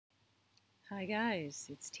Hi guys,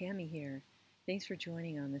 it's Tami here. Thanks for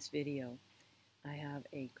joining on this video. I have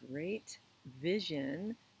a great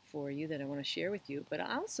vision for you that I want to share with you, but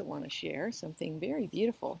I also want to share something very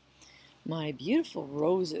beautiful. My beautiful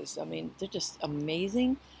roses, they're just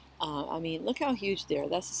amazing. Look how huge they are.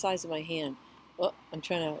 That's the size of my hand. Oh, I'm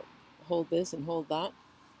trying to hold this and hold that.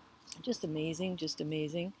 Just amazing, just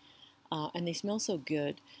amazing. And they smell so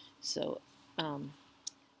good. So, um,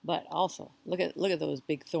 but also look at those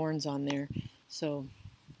big thorns on there. So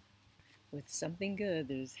with something good,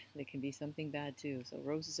 there can be something bad too. So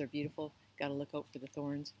roses are beautiful. Got to look out for the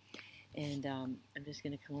thorns. And I'm just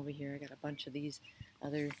going to come over here. I got a bunch of these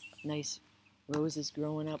other nice roses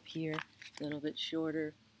growing up here, a little bit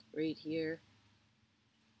shorter right here.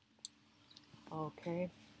 Okay.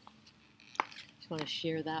 Just want to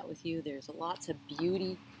share that with you. There's lots of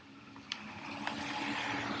beauty.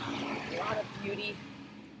 A lot of beauty.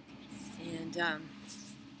 And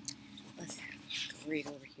let's go right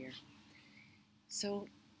over here. So,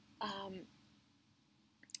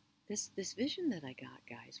 this vision that I got,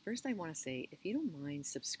 guys, first I want to say, if you don't mind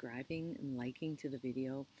subscribing and liking to the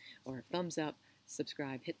video, or thumbs up,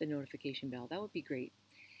 subscribe, hit the notification bell, that would be great.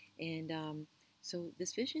 And so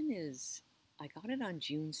this vision is, I got it on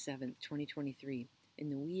June 7th, 2023, in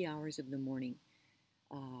the wee hours of the morning.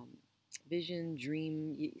 Vision,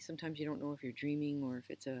 dream, sometimes you don't know if you're dreaming or if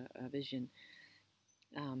it's a vision.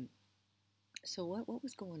 So what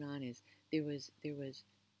was going on is there was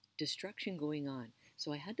destruction going on.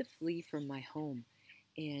 So I had to flee from my home,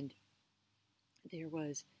 and there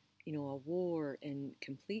was, a war and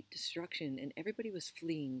complete destruction, and everybody was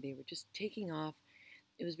fleeing. They were just taking off.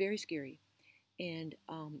 It was very scary. And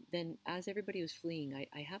then as everybody was fleeing,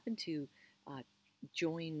 I happened to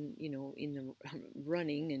join, in the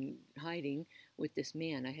running and hiding with this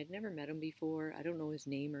man. I had never met him before. I don't know his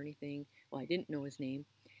name or anything. Well, I didn't know his name.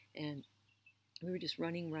 And we were just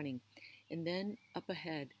running. And then up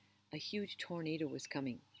ahead, a huge tornado was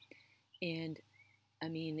coming. And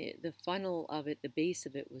the funnel of it, the base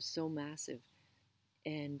of it was so massive.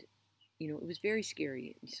 And, it was very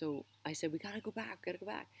scary. So I said, we got to go back, got to go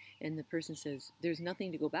back. And the person says, there's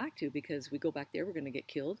nothing to go back to, because we go back there, we're going to get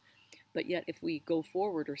killed. But yet if we go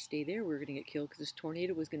forward or stay there, we're going to get killed, because this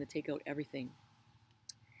tornado was going to take out everything.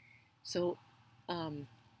 So I'm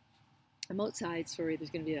outside. Sorry,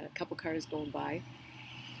 there's going to be a couple cars going by.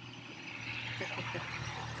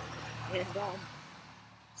 And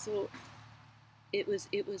so it was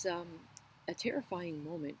a terrifying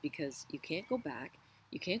moment, because you can't go back,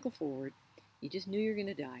 you can't go forward. You just knew you were going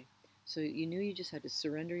to die. So you knew you just had to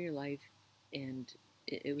surrender your life, and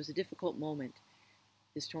it was a difficult moment,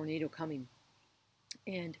 this tornado coming.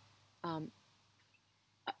 And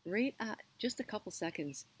right at just a couple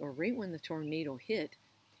seconds, or right when the tornado hit,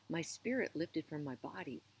 my spirit lifted from my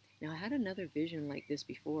body. Now, I had another vision like this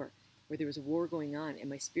before, where there was a war going on, and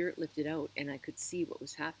my spirit lifted out, and I could see what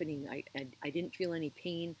was happening. I didn't feel any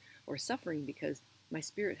pain or suffering, because my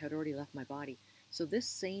spirit had already left my body. So this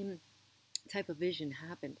same type of vision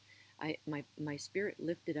happened. My spirit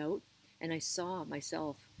lifted out, and I saw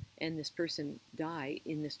myself and this person die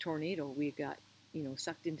in this tornado. We got,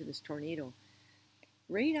 sucked into this tornado.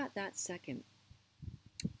 Right at that second,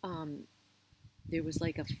 there was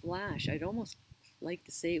like a flash. I'd almost like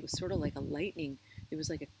to say it was sort of like a lightning. There was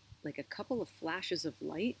like a couple of flashes of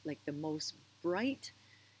light, like the most bright,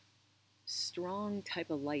 strong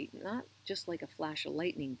type of light. Not just like a flash of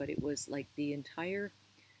lightning, but it was like the entire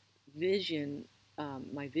vision,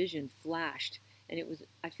 my vision flashed. And it was,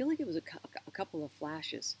 I feel like it was a couple of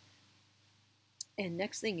flashes. And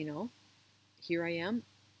next thing you know, here I am,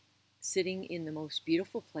 sitting in the most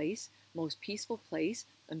beautiful place, most peaceful place.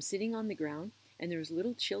 I'm sitting on the ground, and there's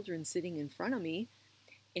little children sitting in front of me,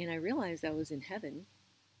 and I realized I was in heaven,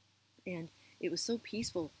 and it was so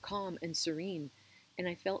peaceful, calm, and serene, and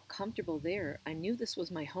I felt comfortable there. I knew this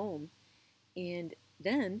was my home. And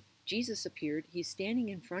then Jesus appeared. He's standing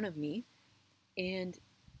in front of me, and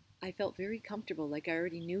I felt very comfortable, like I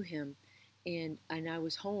already knew him, and I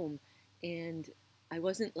was home, and I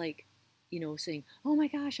wasn't like, saying, oh my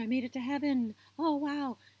gosh, I made it to heaven. Oh,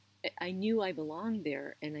 wow. I knew I belonged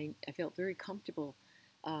there, and I felt very comfortable.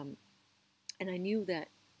 And I knew that,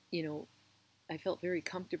 I felt very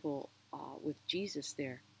comfortable with Jesus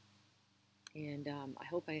there. And I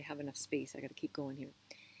hope I have enough space. I got to keep going here.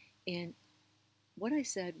 And what I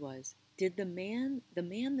said was, did the man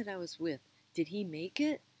that I was with, did he make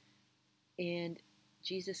it? And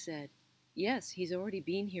Jesus said, yes, he's already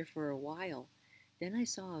been here for a while. Then I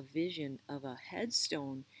saw a vision of a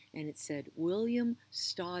headstone, and it said, William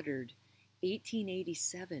Stoddard,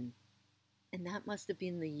 1887. And that must have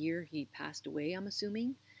been the year he passed away, I'm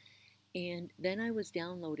assuming. And then I was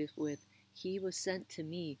downloaded with, he was sent to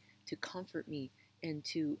me to comfort me and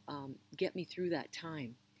to get me through that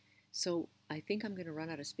time. So I think I'm going to run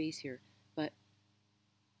out of space here, but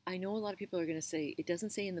I know a lot of people are going to say, it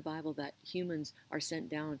doesn't say in the Bible that humans are sent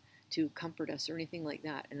down to comfort us or anything like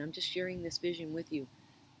that. And I'm just sharing this vision with you.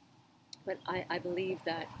 But I believe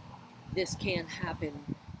that this can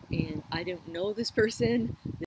happen. And I don't know this person.